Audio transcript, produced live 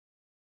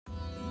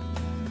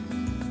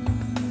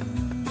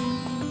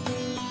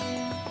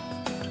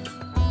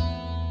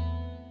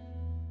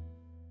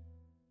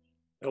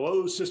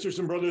Hello, sisters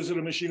and brothers of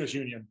the Machinists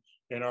Union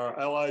and our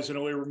allies in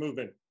the labor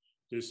movement.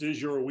 This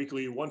is your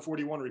weekly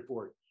 141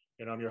 report,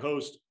 and I'm your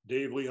host,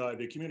 Dave Lehigh,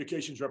 the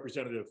communications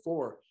representative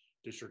for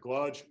District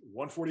Lodge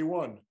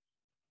 141.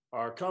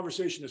 Our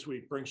conversation this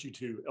week brings you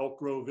to Elk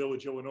Grove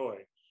Village,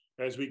 Illinois,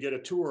 as we get a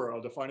tour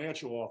of the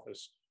financial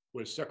office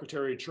with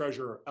Secretary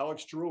Treasurer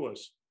Alex Geroulis.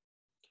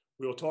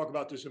 We will talk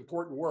about this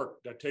important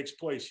work that takes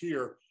place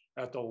here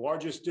at the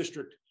largest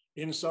district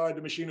inside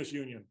the Machinists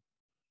Union.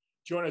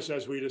 Join us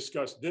as we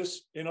discuss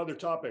this and other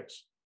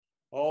topics.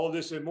 All of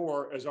this and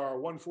more as our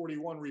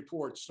 141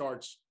 report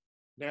starts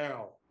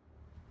now.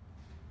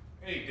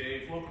 Hey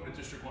Dave, welcome to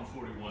District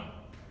 141.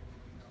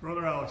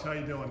 Brother Alex, how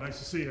you doing? Nice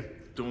to see you.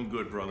 Doing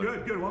good, brother.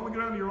 Good. Why don't we go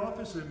down to your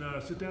office and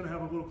sit down and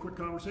have a little quick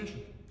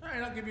conversation? All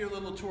right, I'll give you a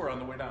little tour on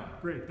the way down.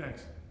 Great,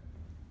 thanks.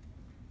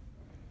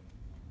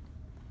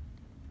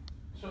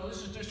 So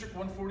this is District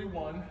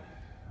 141.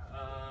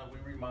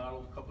 We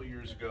remodeled a couple of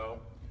years ago.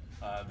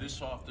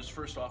 This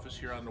first office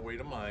here on the way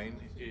to mine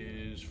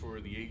is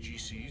for the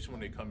AGCs when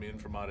they come in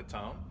from out of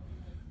town.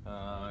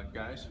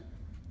 Guys?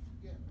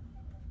 Yeah.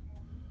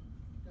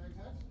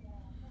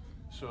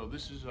 So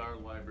this is our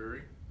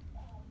library.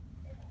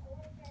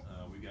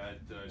 We got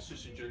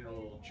Assistant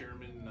General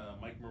Chairman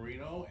Mike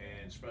Marino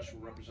and Special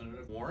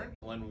Representative Warren.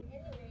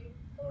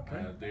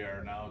 Okay. They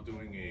are now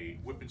doing a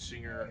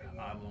Whippensinger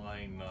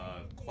online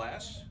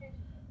class.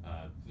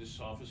 This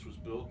office was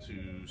built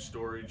to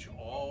storage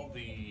all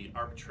the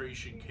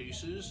arbitration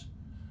cases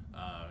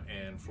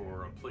and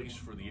for a place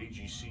for the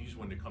AGCs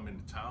when they come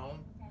into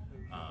town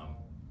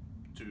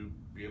to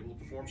be able to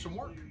perform some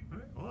work. All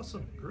right,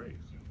 awesome, great.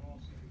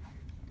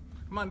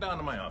 Come on down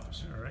to my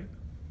office. All right.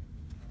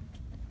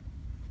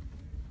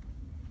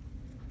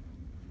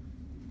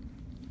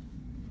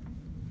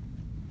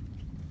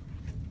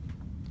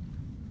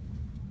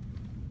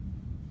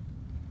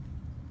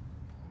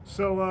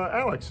 So,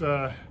 Alex,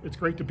 it's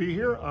great to be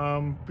here.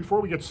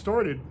 Before we get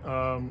started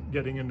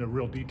getting into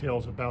real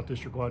details about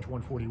District Lodge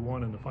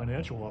 141 and the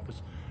financial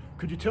office,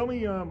 could you tell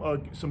me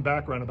some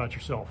background about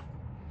yourself?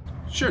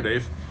 Sure,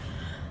 Dave.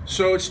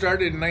 So it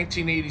started in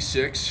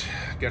 1986,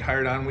 got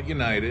hired on with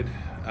United.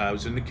 I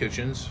was in the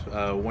kitchens,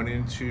 went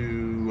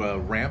into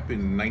ramp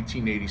in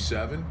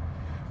 1987,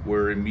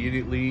 where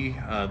immediately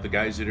the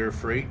guys at Air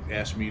Freight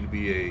asked me to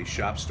be a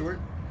shop steward.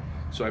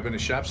 So I've been a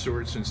shop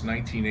steward since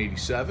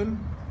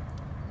 1987.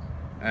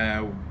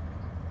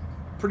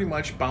 Pretty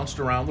much bounced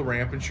around the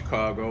ramp in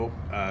Chicago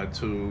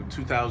to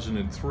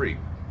 2003.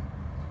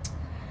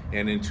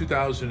 And in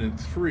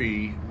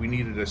 2003, we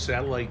needed a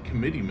satellite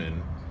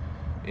committeeman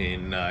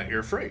in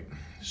Air Freight.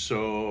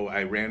 So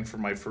I ran for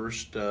my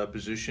first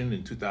position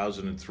in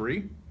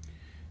 2003.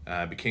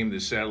 I became the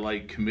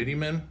satellite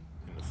committeeman.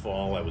 In the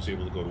fall, I was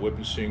able to go to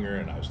Whippensinger,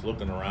 and I was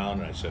looking around,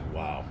 and I said,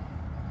 wow,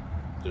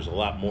 there's a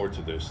lot more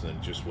to this than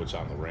just what's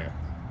on the ramp.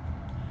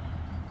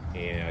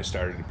 And I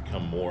started to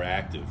become more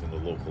active in the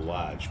local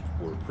lodge,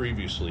 where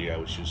previously I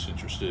was just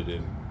interested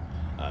in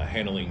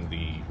handling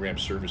the ramp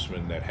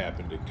servicemen that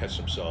happened to catch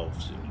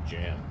themselves in a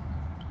jam.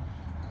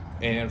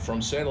 And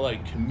from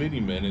satellite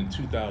committeeman in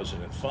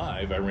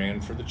 2005, I ran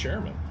for the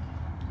chairman.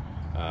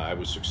 I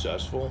was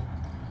successful.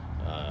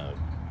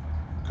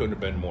 Couldn't have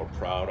been more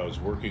proud. I was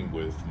working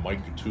with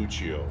Mike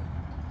Catuccio,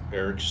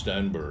 Eric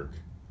Stenberg,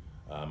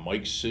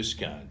 Mike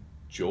Siskon,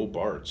 Joe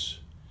Bartz.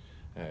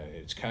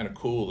 It's kind of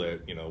cool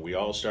that, we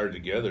all started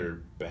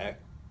together back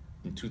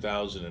in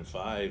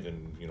 2005,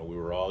 and, we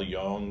were all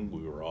young,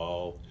 we were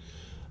all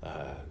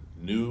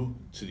new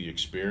to the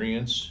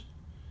experience,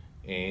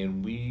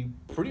 and we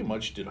pretty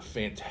much did a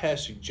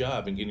fantastic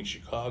job in getting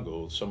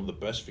Chicago some of the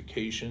best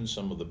vacations,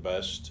 some of the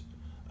best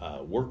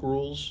work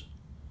rules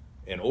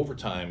and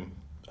overtime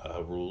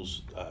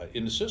rules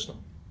in the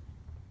system.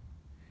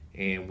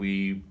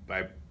 And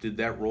I did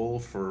that role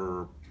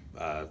for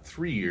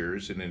 3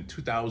 years, and in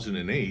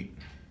 2008,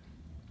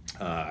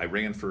 I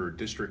ran for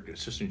District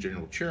Assistant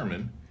General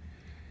Chairman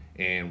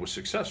and was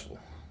successful.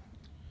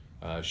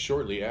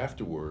 Shortly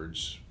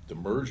afterwards, the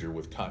merger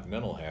with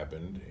Continental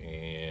happened,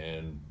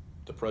 and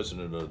the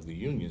president of the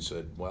union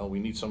said, well, we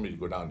need somebody to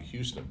go down to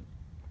Houston.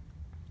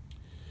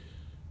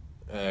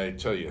 I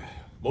tell you,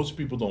 most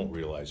people don't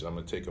realize it. I'm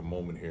going to take a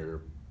moment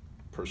here,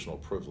 personal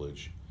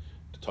privilege,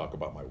 to talk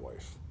about my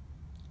wife.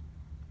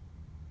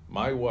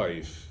 My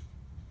wife,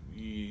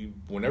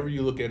 whenever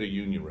you look at a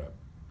union rep,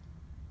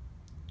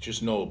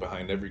 just know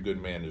behind every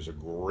good man there's a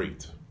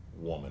great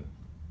woman.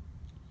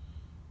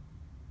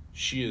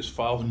 She has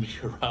followed me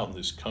around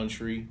this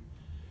country.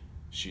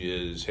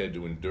 She has had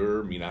to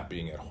endure me not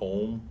being at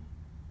home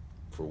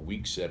for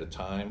weeks at a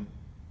time.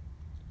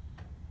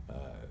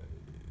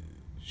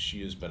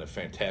 She has been a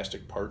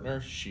fantastic partner.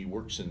 She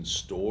works in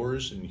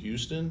stores in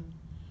Houston.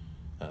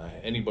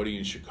 Anybody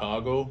in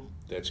Chicago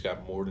that's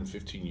got more than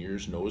 15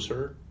 years knows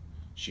her.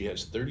 She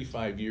has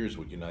 35 years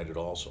with United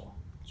also.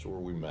 That's where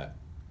we met.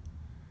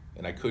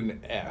 And I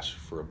couldn't ask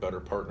for a better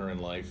partner in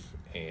life,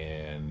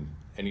 and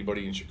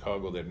anybody in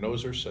Chicago that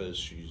knows her says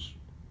she's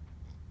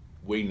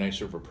way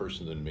nicer of a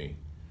person than me.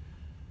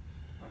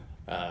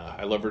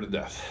 I love her to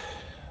death.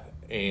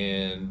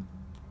 And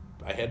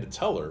I had to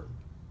tell her,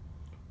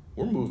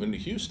 we're moving to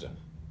Houston.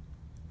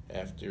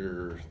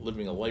 After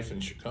living a life in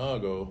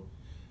Chicago,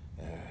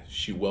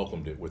 she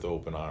welcomed it with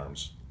open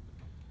arms.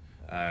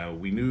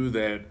 We knew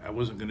that I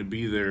wasn't going to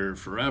be there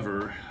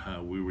forever.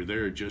 We were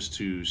there just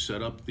to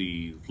set up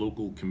the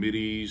local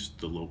committees,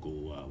 the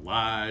local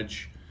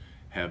lodge,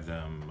 have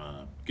them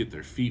get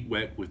their feet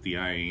wet with the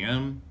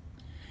IAM,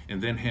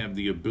 and then have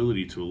the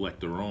ability to elect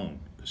their own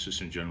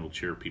assistant general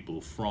chair people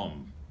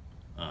from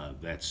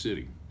that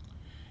city.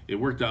 It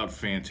worked out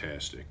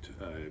fantastic.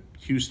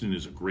 Houston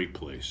is a great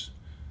place.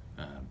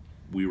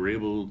 We were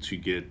able to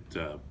get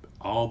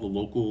all the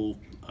local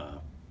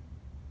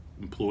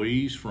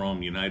employees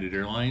from United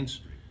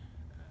Airlines.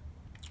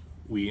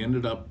 We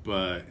ended up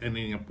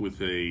ending up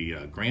with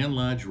a Grand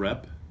Lodge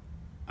rep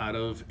out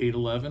of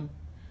 811.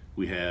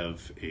 We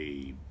have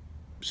a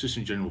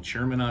assistant general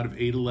chairman out of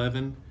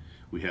 811.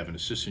 We have an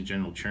assistant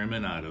general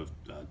chairman out of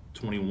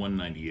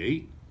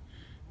 2198.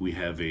 We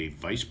have a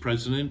vice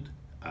president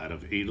out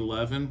of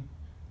 811.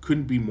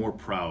 Couldn't be more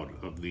proud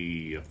of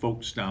the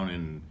folks down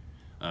in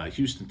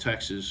Houston,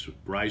 Texas,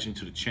 rising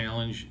to the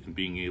challenge and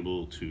being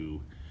able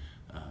to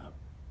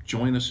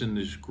join us in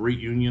this great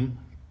union.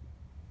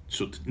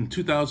 So in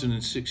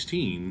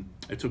 2016,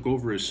 I took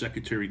over as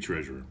secretary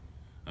treasurer.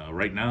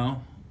 Right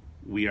now,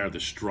 we are the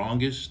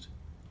strongest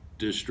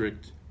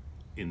district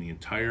in the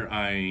entire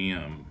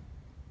IAM,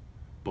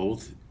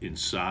 both in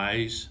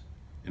size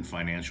and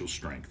financial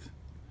strength.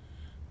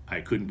 I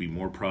couldn't be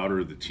more prouder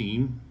of the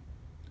team.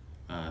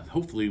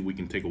 Hopefully we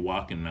can take a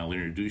walk and I'll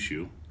introduce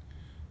you.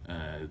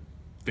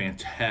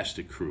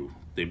 Fantastic crew.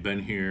 They've been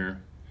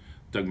here,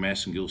 Doug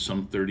Massengill,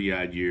 some 30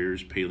 odd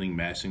years, Pei-Ling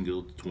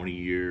Massengill, 20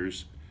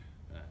 years.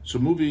 So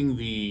moving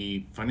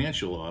the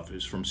financial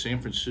office from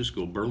San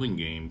Francisco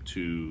Burlingame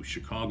to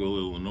Chicago,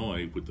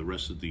 Illinois with the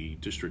rest of the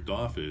district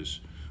office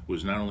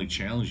was not only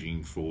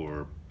challenging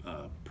for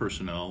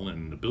personnel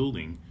and the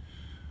building,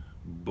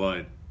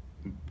 but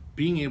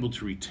being able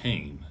to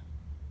retain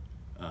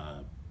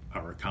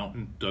our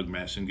accountant, Doug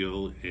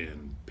Massengill,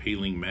 and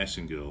Pei-Ling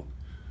Massengill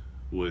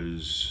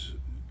was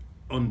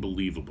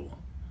unbelievable.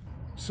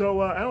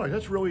 So, Alex,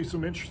 that's really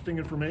some interesting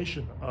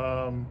information.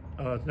 Now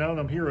that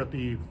I'm here at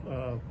the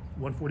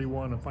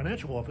 141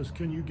 Financial Office,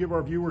 can you give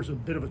our viewers a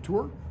bit of a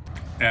tour?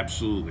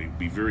 Absolutely.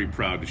 Be very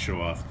proud to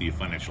show off the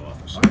financial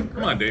office. Right,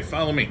 come on, Dave,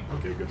 follow me.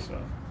 Okay, good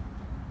stuff.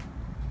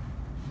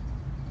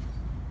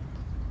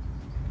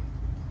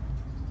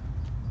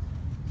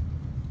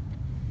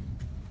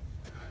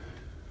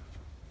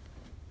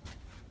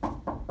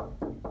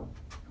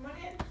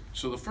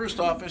 So the first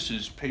office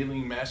is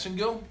Pei-Ling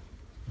Massengill.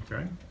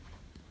 Okay.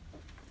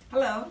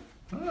 Hello.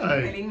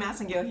 Hi. Pei-Ling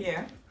Massengill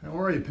here. How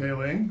are you,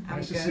 Pei-Ling? I'm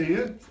Nice to good. see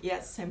you.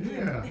 Yes, I'm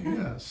here.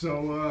 Yeah.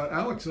 So,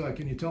 Alex,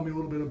 can you tell me a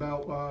little bit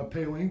about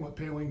Pei-Ling, what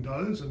Pei-Ling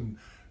does? And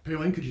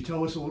Pei-Ling, could you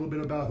tell us a little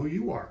bit about who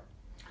you are?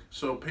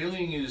 So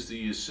Pei-Ling is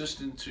the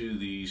assistant to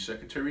the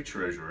secretary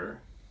treasurer.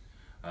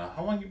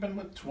 How long you been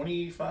with?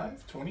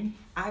 25, 20?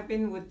 I've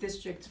been with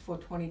district for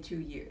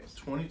 22 years.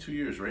 22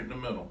 years, right in the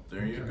middle.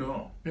 There you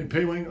go. And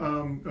Pei-Ling,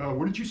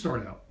 where did you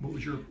start out? What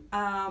was your...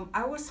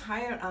 I was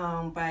hired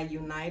by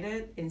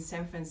United in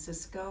San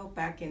Francisco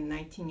back in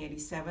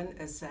 1987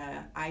 as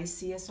a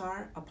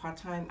ICSR, a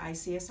part-time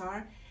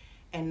ICSR.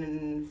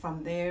 And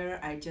from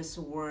there, I just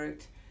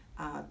worked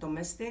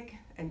domestic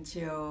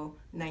until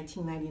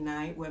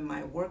 1999 when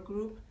my work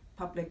group,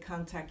 Public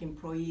Contact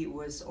Employee,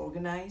 was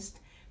organized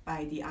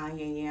by the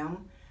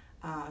IAM.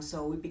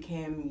 So we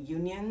became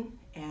union,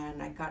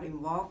 and I got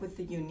involved with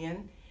the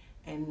union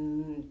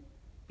and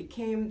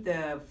became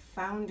the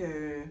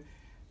founder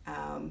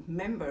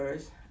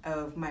members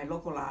of my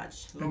local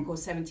lodge, Local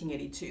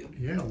 1782.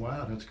 Yeah,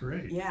 wow, that's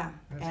great. Yeah,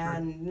 That's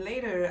and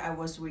later I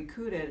was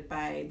recruited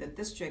by the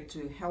district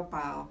to help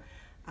out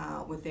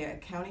with their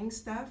accounting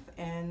stuff,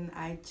 and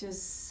I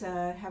just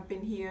have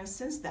been here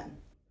since then.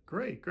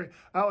 Great.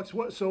 Alex,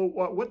 what's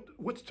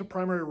the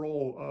primary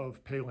role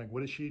of Pei-Ling? What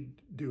does she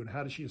do, and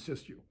how does she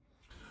assist you?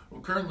 Well,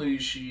 currently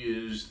she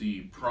is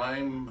the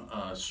prime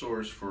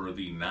source for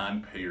the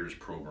non-payers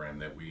program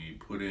that we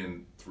put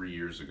in 3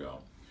 years ago.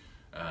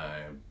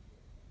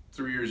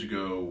 3 years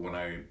ago, when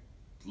I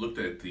looked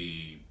at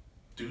the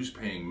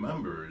dues-paying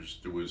members,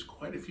 there was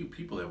quite a few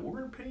people that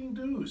weren't paying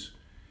dues.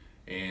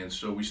 And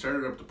so we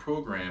started up the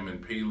program,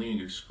 and Pei-Ling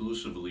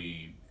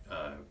exclusively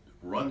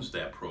runs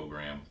that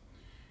program.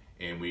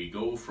 And we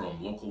go from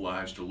local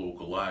lodge to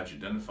local lodge,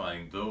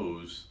 identifying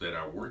those that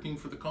are working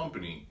for the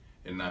company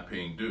and not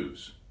paying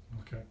dues.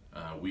 Okay.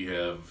 We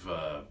have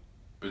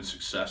been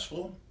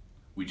successful.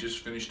 We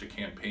just finished a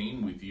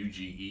campaign with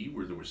UGE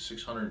where there were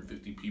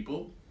 650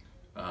 people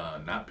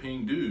not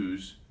paying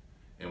dues,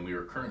 and we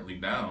are currently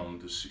down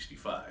to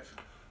 65.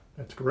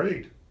 That's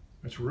great.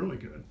 That's really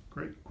good.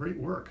 Great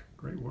work.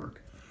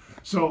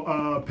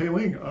 So,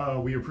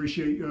 Pei-Ling, we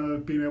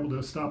appreciate being able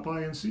to stop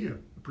by and see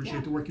you.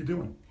 Appreciate the work you're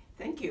doing.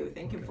 Thank you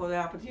for the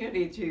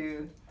opportunity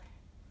to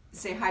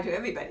say hi to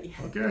everybody.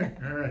 Okay,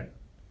 all right.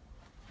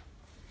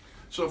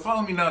 So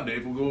follow me now,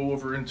 Dave. We'll go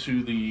over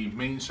into the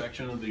main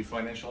section of the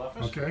financial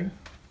office. Okay.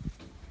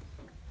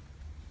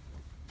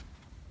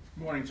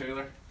 Good morning,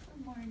 Taylor.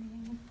 Good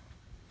morning.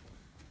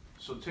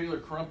 So Taylor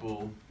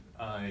Crumple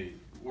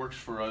works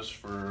for us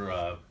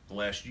for the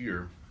last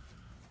year,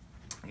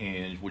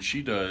 and what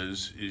she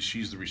does is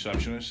she's the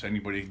receptionist.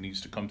 Anybody who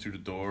needs to come through the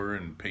door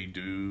and pay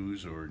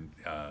dues or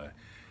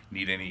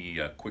need any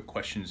quick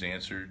questions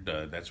answered,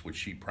 that's what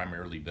she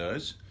primarily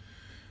does.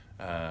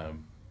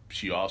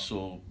 She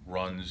also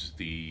runs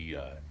the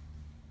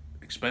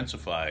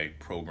Expensify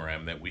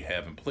program that we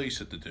have in place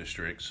at the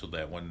district, so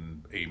that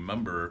when a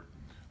member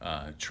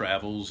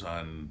travels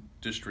on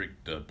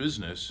district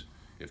business,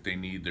 if they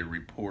need their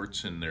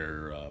reports and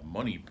their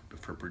money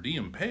for per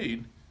diem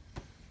paid,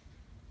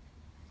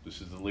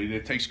 this is the lady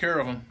that takes care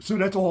of them. So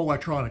that's all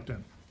electronic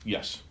then?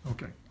 Yes.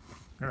 Okay,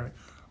 all right.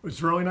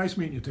 It's really nice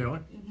meeting you,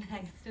 Taylor.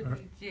 Nice to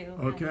meet you.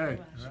 Okay.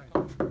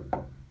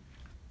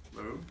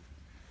 Hello.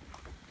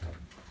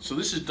 So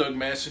this is Doug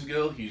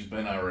Massengill. He's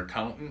been our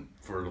accountant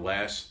for the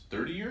last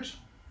 30 years?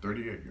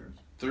 38 years.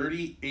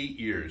 38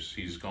 years.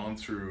 He's gone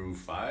through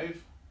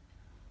 5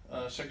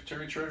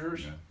 secretary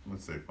treasurers. Yeah,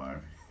 let's say 5.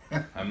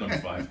 I'm number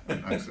 5.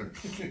 Nice, sir.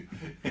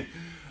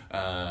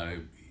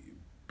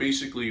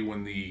 Basically,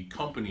 when the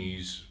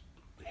companies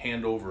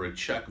hand over a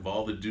check of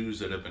all the dues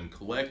that have been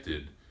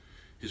collected,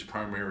 his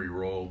primary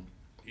role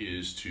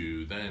is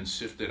to then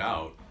sift it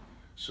out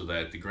so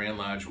that the Grand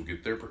Lodge will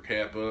get their per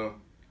capita,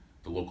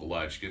 the local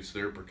lodge gets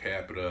their per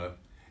capita,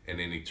 and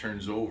then he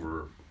turns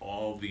over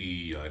all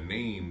the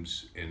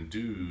names and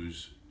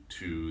dues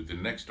to the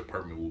next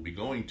department we'll be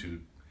going to,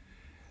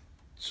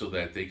 so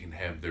that they can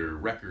have their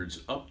records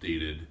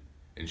updated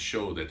and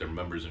show that their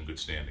members in good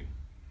standing.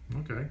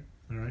 Okay,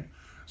 all right.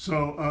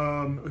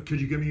 So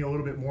could you give me a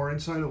little bit more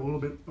insight, a little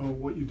bit of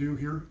what you do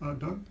here,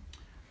 Doug?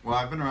 Well,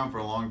 I've been around for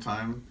a long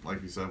time,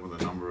 like you said, with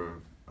a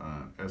number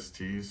of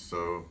STs,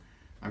 so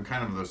I'm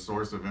kind of the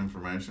source of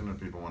information if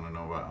people want to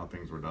know about how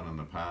things were done in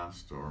the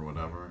past or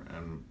whatever.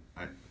 And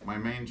my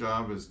main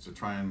job is to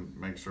try and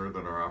make sure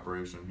that our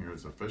operation here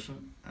is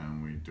efficient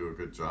and we do a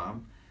good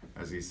job.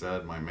 As he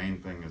said, my main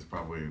thing is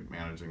probably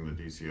managing the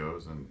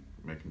DCOs and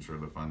making sure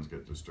the funds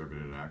get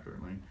distributed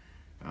accurately.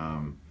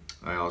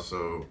 I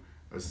also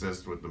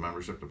assist with the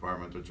membership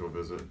department, which we'll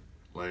visit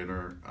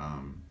later,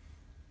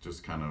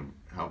 just kind of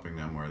helping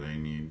them where they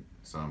need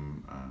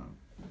some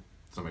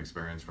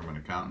experience from an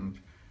accountant.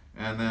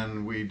 And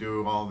then we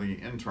do all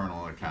the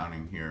internal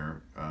accounting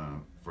here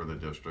for the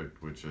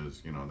district, which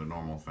is, you know, the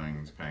normal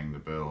things, paying the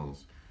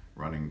bills,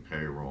 running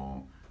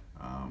payroll.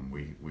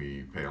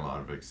 We pay a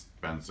lot of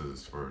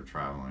expenses for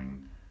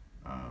traveling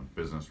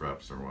business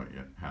reps or what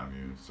have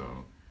you.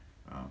 So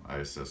I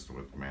assist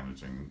with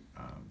managing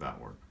that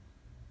work.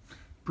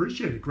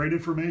 Appreciate it. Great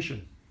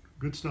information.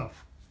 Good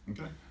stuff.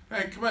 Okay.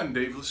 Hey, come on,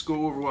 Dave. Let's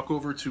walk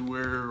over to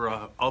where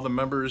all the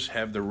members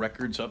have their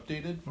records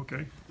updated.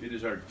 Okay. It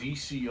is our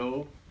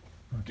DCO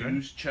Okay.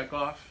 dues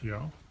checkoff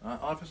Yeah.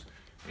 office,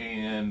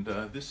 and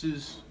this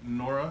is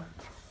Nora.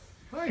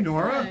 Hi,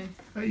 Nora. Hi.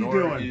 How you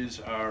Nora doing? is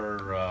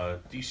our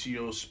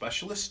DCO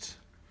specialist.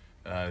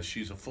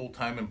 She's a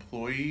full-time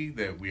employee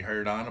that we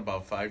hired on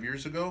about 5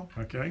 years ago.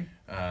 Okay.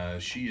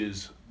 She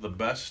is the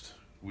best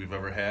we've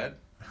ever had.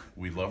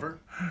 We love her.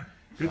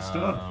 Good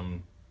stuff.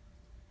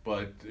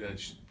 But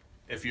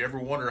if you ever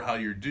wonder how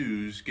your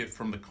dues get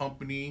from the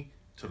company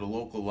to the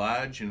local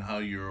lodge and how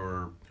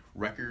your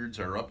records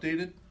are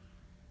updated,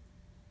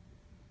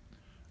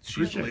 she's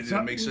the Appreciate lady it.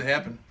 that makes it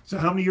happen. So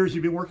how many years have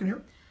you been working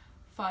here?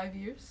 5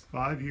 years.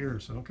 5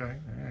 years. Okay.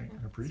 All right.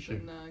 I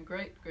appreciate It's it. been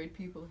great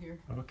people here.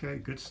 Okay.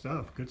 Good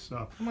stuff. Good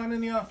stuff. Come on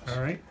in the office.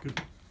 All right.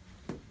 Good.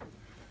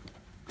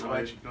 Go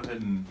ahead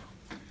and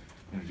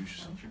introduce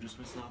yourself. Introduce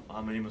myself.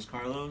 My name is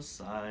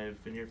Carlos.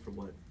 I've been here for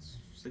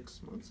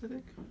 6 months, I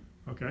think.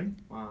 Okay.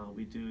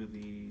 We do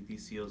the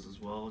DCOs as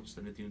well, just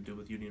anything to do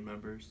with union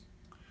members.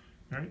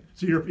 All right.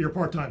 So you're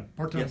part-time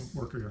Yes.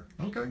 worker here.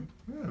 Okay.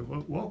 Yeah.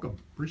 Well, welcome.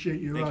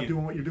 Appreciate you, Thank you.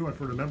 doing what you're doing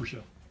for the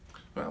membership.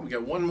 Well, we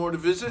got one more to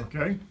visit.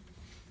 Okay.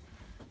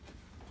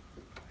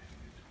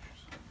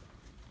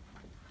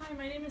 Hi,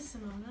 my name is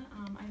Simona.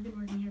 I've been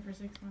working here for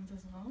 6 months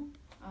as well.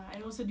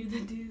 I also do the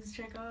dues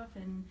checkoff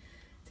and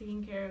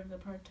taking care of the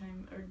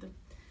part-time or the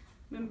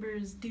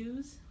members'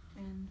 dues,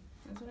 and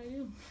that's what I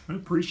do. I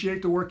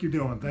appreciate the work you're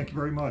doing. Thank you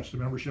very much. The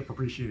membership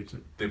appreciates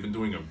it. They've been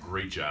doing a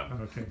great job.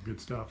 Okay. Good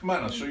stuff. Come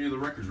on, I'll show you the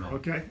records room.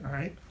 Okay. All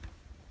right.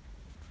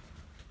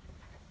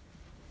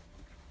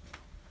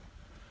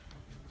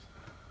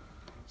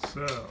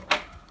 So,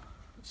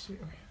 let's see.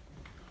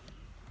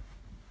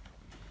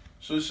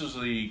 So this is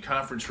the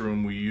conference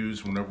room we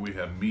use whenever we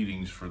have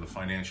meetings for the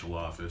financial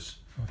office.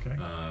 Okay.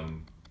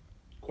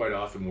 Quite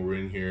often we're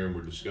in here and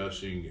we're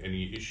discussing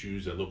any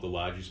issues that local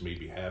lodges may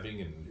be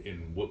having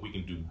and what we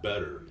can do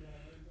better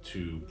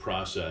to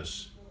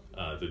process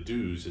the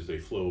dues as they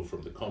flow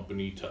from the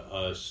company to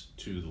us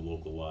to the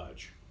local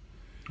lodge.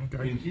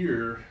 Okay. In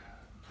here,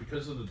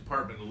 because of the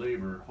Department of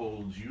Labor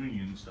holds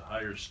unions to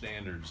higher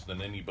standards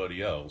than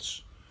anybody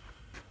else,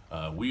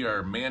 we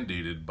are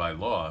mandated by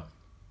law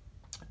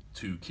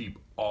to keep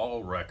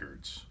all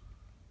records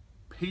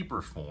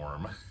paper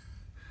form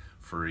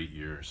for 8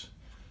 years.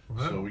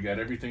 Wow. So we got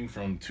everything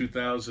from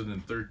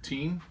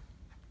 2013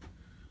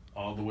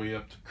 all the way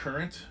up to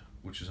current,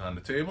 which is on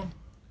the table.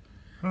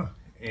 Huh.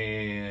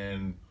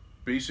 And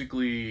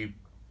basically,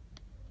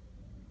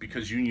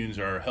 because unions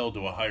are held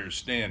to a higher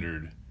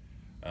standard,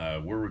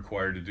 we're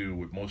required to do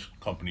what most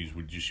companies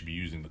would just be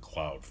using the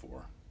cloud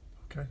for.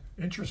 Okay,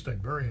 interesting,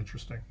 very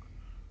interesting.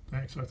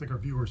 Thanks. I think our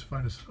viewers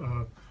find this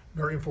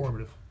very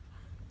informative.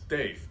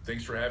 Dave,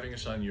 thanks for having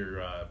us on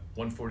your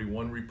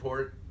 141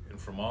 report. And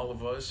from all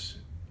of us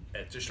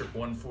at District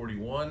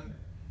 141,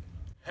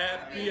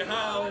 Happy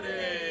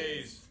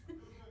Holidays!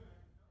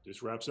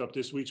 This wraps up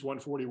this week's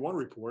 141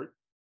 report.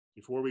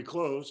 Before we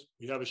close,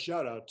 we have a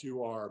shout out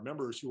to our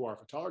members who are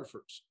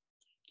photographers.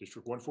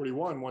 District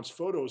 141 wants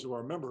photos of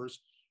our members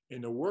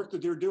and the work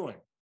that they're doing.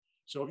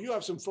 So if you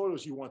have some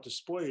photos you want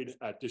displayed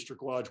at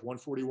District Lodge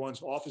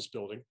 141's office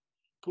building,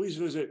 please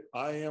visit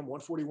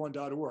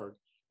iam141.org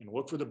and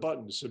look for the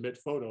button to submit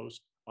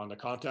photos on the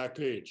contact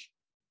page.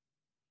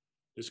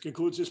 This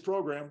concludes this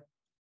program.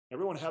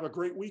 Everyone have a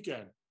great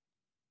weekend.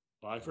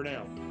 Bye for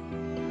now.